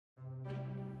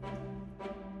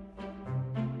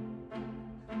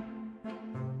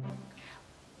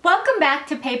Welcome back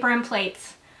to Paper and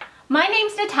Plates. My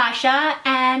name's Natasha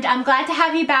and I'm glad to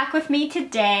have you back with me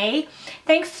today.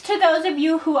 Thanks to those of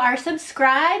you who are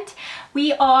subscribed.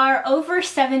 We are over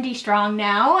 70 strong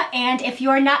now, and if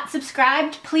you are not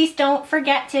subscribed, please don't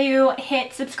forget to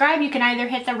hit subscribe. You can either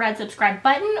hit the red subscribe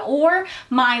button or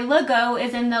my logo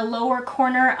is in the lower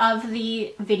corner of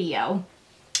the video.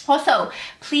 Also,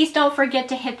 please don't forget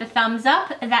to hit the thumbs up.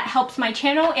 That helps my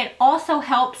channel. It also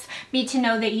helps me to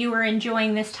know that you are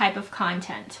enjoying this type of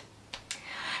content.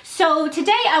 So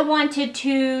today I wanted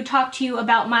to talk to you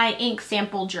about my ink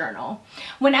sample journal.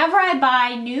 Whenever I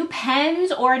buy new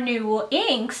pens or new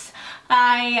inks,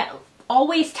 I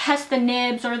always test the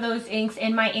nibs or those inks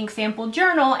in my ink sample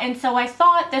journal, and so I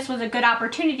thought this was a good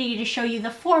opportunity to show you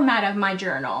the format of my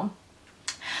journal.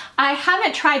 I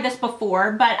haven't tried this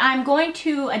before, but I'm going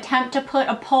to attempt to put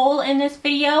a poll in this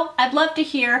video. I'd love to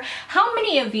hear how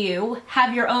many of you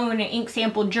have your own ink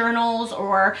sample journals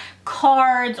or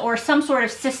cards or some sort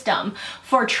of system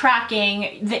for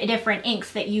tracking the different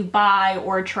inks that you buy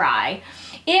or try.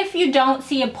 If you don't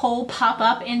see a poll pop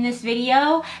up in this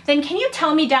video, then can you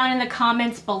tell me down in the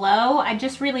comments below? I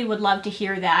just really would love to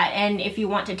hear that. And if you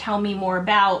want to tell me more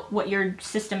about what your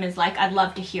system is like, I'd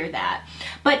love to hear that.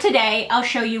 But today, I'll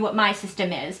show you what my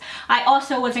system is. I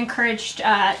also was encouraged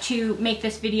to make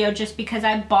this video just because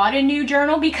I bought a new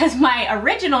journal because my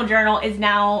original journal is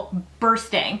now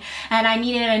bursting and I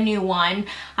needed a new one.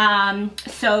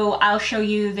 So I'll show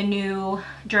you the new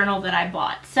journal that I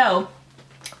bought. So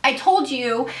I told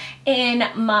you in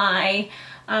my,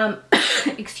 in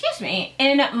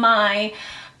my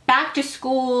back to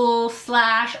school /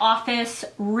 office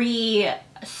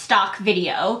restock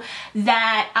video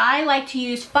that I like to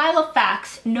use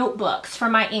Filofax notebooks for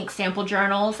my ink sample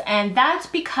journals, and that's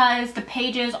because the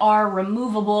pages are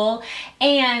removable,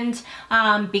 and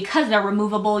because they're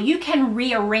removable, you can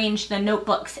rearrange the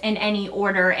notebooks in any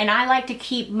order, and I like to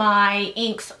keep my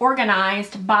inks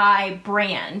organized by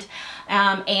brand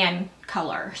and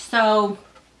color. So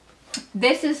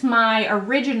this is my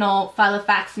original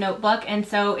Filofax notebook, and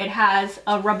so it has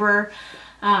a rubber,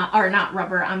 or not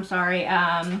rubber, I'm sorry,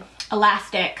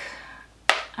 elastic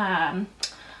band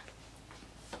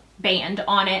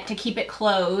on it to keep it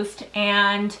closed,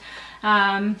 and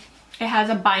it has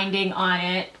a binding on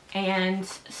it. And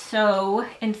so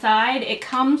inside it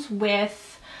comes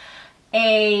with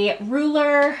a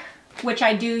ruler, which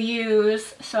I do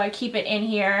use, so I keep it in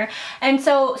here. And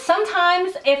so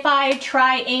sometimes if I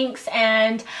try inks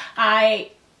and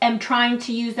I am trying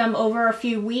to use them over a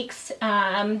few weeks,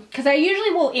 because I usually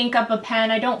will ink up a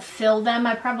pen. I don't fill them.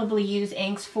 I probably use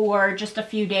inks for just a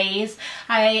few days.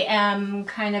 I am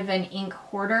kind of an ink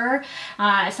hoarder,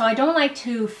 so I don't like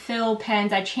to fill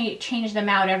pens. I change them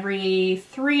out every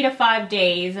 3 to 5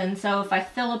 days, and so if I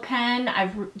fill a pen,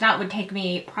 that would take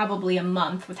me probably a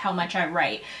month with how much I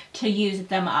write to use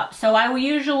them up. So I will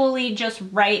usually just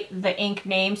write the ink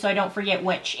name so I don't forget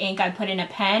which ink I put in a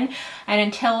pen, and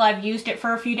until I've used it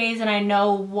for a few days and I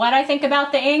know what I think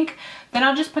about the ink, then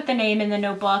I'll just put the name in the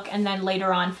notebook and then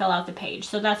later on fill out the page.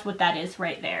 So that's what that is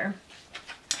right there.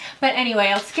 But anyway,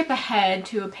 I'll skip ahead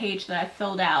to a page that I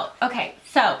filled out. Okay,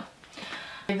 so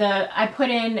I put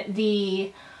in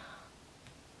the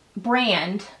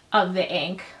brand of the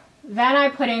ink, then I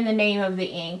put in the name of the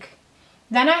ink,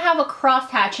 then I have a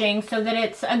cross-hatching so that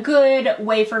it's a good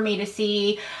way for me to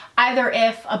see either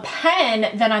if a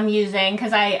pen that I'm using,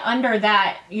 because under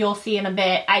that, you'll see in a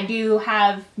bit, I do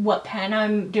have what pen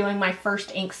I'm doing my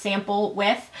first ink sample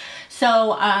with.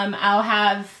 So I'll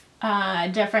have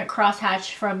different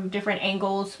crosshatch from different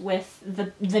angles with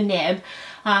the nib.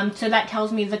 So that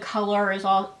tells me the color as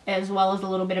well as a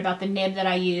little bit about the nib that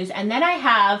I use. And then I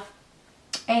have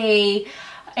an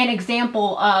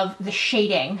example of the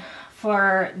shading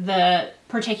for the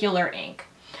particular ink.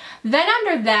 Then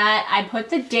under that, I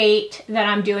put the date that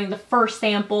I'm doing the first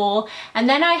sample, and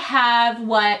then I have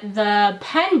what the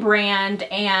pen brand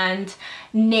and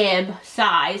nib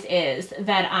size is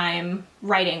that I'm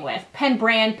writing with. Pen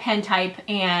brand, pen type,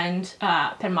 and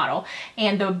pen model,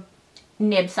 and the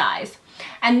nib size.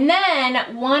 And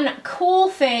then one cool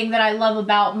thing that I love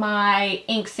about my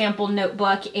ink sample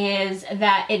notebook is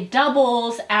that it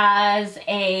doubles as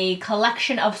a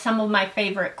collection of some of my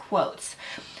favorite quotes.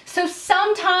 So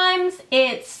sometimes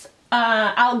it's,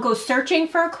 I'll go searching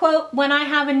for a quote when I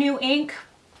have a new ink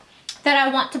that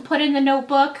I want to put in the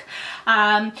notebook.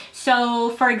 So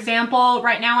for example,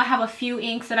 right now I have a few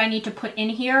inks that I need to put in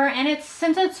here, and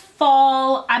since it's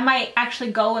fall, I might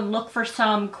actually go and look for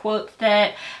some quotes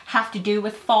that have to do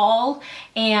with fall,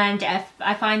 and if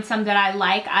I find some that I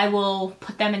like, I will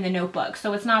put them in the notebook.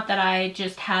 So it's not that I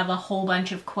just have a whole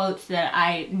bunch of quotes that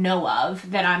I know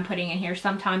of that I'm putting in here.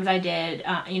 Sometimes I did,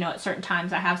 you know, at certain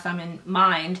times I have some in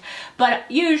mind, but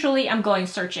usually I'm going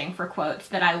searching for quotes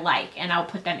that I like and I'll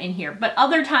put them in here. But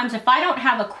other times, if I don't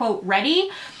have a quote ready,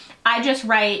 I just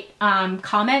write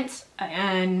comments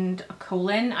and a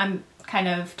colon. I'm kind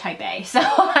of type A, so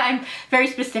I'm very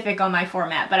specific on my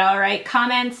format, but I'll write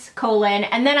comments, colon,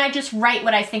 and then I just write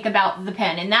what I think about the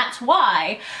pen. And that's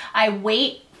why I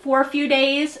wait for a few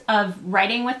days of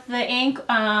writing with the ink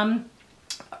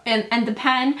and the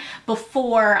pen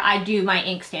before I do my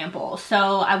ink sample.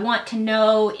 So I want to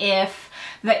know if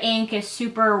the ink is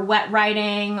super wet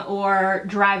writing or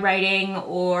dry writing,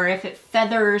 or if it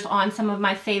feathers on some of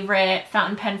my favorite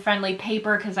fountain pen friendly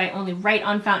paper, because I only write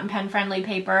on fountain pen friendly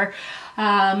paper,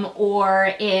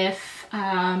 or if,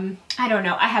 I don't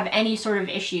know, I have any sort of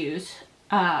issues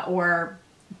or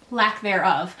lack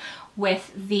thereof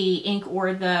with the ink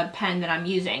or the pen that I'm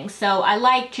using. So I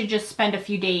like to just spend a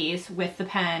few days with the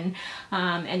pen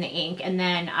and the ink, and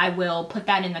then I will put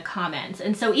that in the comments.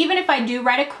 And so even if I do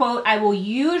write a quote, I will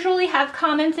usually have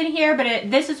comments in here, but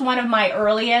this is one of my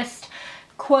earliest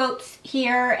quotes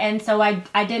here, and so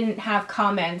I didn't have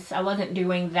comments. I wasn't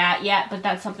doing that yet, but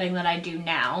that's something that I do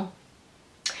now.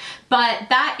 But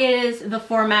that is the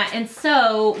format. And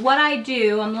so what I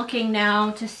do, I'm looking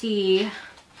now to see.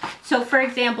 So for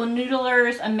example,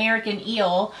 Noodler's American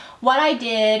Eel, what I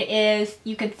did is,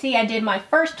 you could see I did my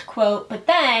first quote, but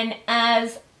then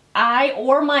as I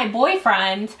or my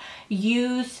boyfriend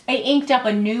inked up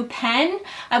a new pen,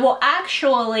 I will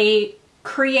actually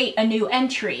create a new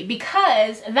entry,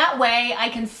 because that way I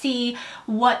can see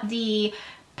what the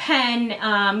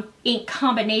pen ink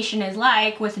combination is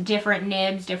like with different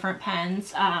nibs, different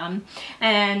pens,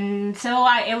 and so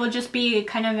it will just be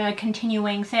kind of a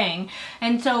continuing thing.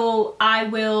 And so I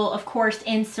will of course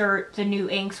insert the new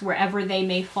inks wherever they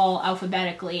may fall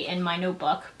alphabetically in my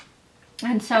notebook.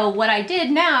 And so what I did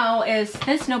now is,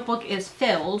 this notebook is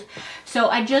filled, so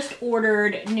I just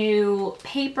ordered new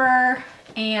paper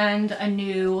and a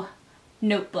new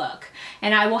notebook,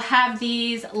 and I will have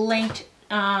these linked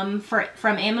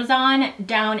from Amazon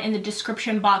down in the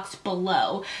description box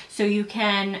below, so you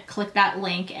can click that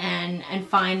link and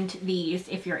find these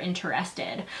if you're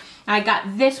interested. I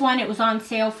got this one, it was on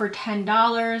sale for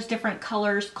 $10. Different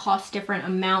colors cost different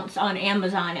amounts on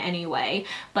Amazon anyway,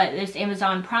 but it's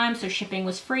Amazon Prime, so shipping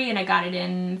was free, and I got it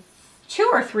in 2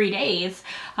 or 3 days.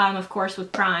 Of course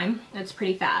with Prime, it's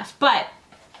pretty fast, but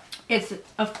it's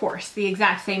of course the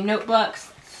exact same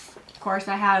notebooks. Of course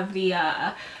I have the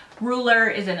ruler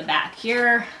is in the back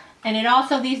here, and it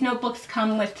also, these notebooks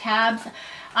come with tabs.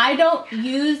 I don't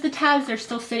use the tabs, they're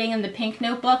still sitting in the pink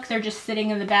notebook, they're just sitting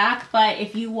in the back. But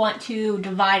if you want to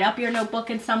divide up your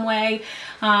notebook in some way,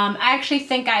 I actually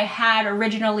think I had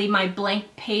originally my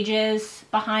blank pages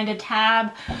behind a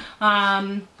tab,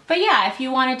 but yeah, if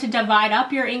you wanted to divide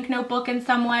up your ink notebook in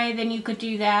some way, then you could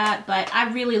do that. But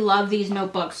I really love these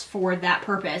notebooks for that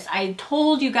purpose. I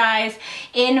told you guys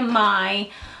in my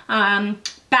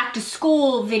back to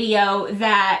school video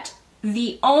that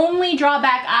the only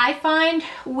drawback I find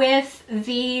with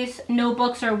these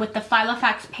notebooks or with the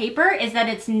Filofax paper is that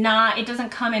it doesn't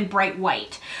come in bright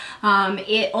white.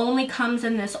 It only comes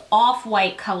in this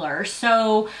off-white color.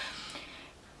 So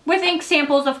with ink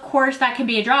samples, of course, that can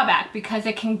be a drawback because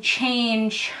it can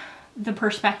change the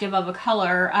perspective of a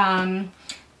color,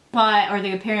 or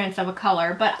the appearance of a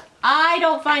color. But I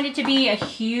don't find it to be a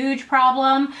huge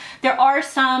problem. There are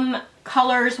some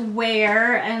colors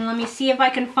where, and let me see if I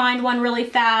can find one really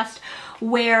fast,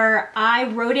 where I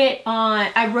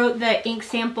wrote the ink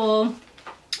sample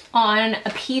on a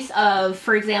piece of,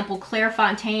 for example,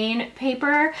 Clairefontaine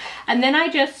paper, and then I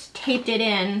just taped it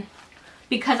in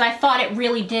because I thought it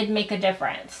really did make a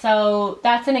difference. So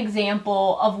that's an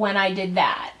example of when I did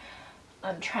that.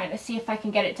 I'm trying to see if I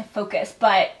can get it to focus,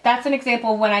 but that's an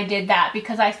example of when I did that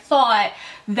because I thought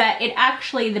that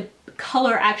the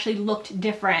color actually looked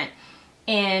different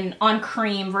on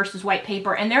cream versus white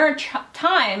paper. And there are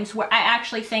times where I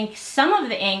actually think some of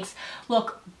the inks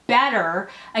look better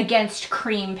against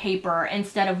cream paper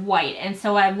instead of white, and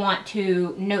so I want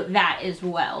to note that as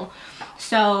well.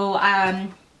 So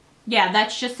yeah,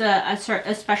 that's just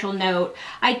a special note.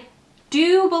 I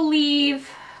do believe,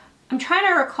 I'm trying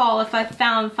to recall if I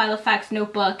found Filofax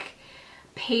notebook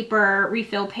paper,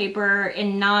 refill paper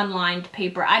in non-lined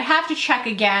paper. I'd have to check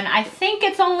again. I think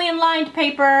it's only in lined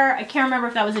paper. I can't remember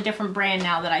if that was a different brand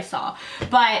now that I saw,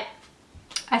 but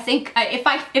I think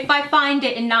if I find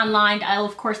it in non-lined, I'll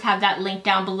of course have that link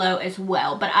down below as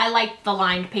well. But I like the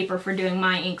lined paper for doing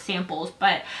my ink samples,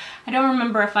 but I don't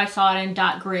remember if I saw it in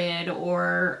dot grid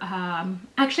or,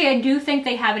 actually I do think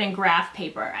they have it in graph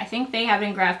paper. I think they have it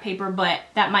in graph paper, but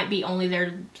that might be only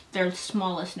their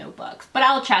smallest notebooks. But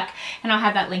I'll check and I'll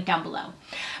have that link down below.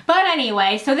 But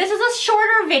anyway, so this is a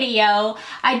shorter video.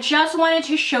 I just wanted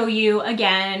to show you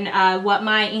again what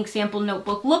my ink sample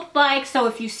notebook looked like. So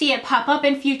if you see it pop up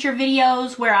in future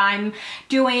videos where I'm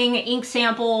doing ink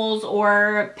samples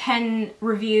or pen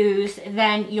reviews,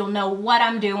 then you'll know what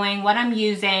I'm doing, what I'm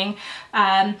using.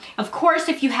 Of course,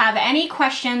 if you have any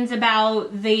questions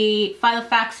about the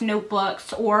Filofax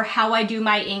notebooks or how I do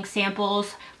my ink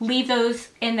samples, leave those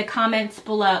in the comments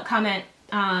below,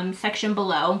 section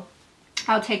below.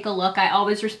 I'll take a look. I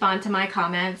always respond to my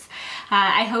comments.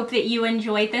 I hope that you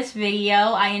enjoyed this video.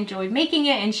 I enjoyed making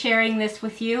it and sharing this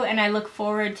with you, and I look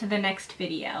forward to the next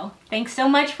video. Thanks so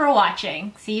much for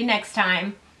watching. See you next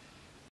time.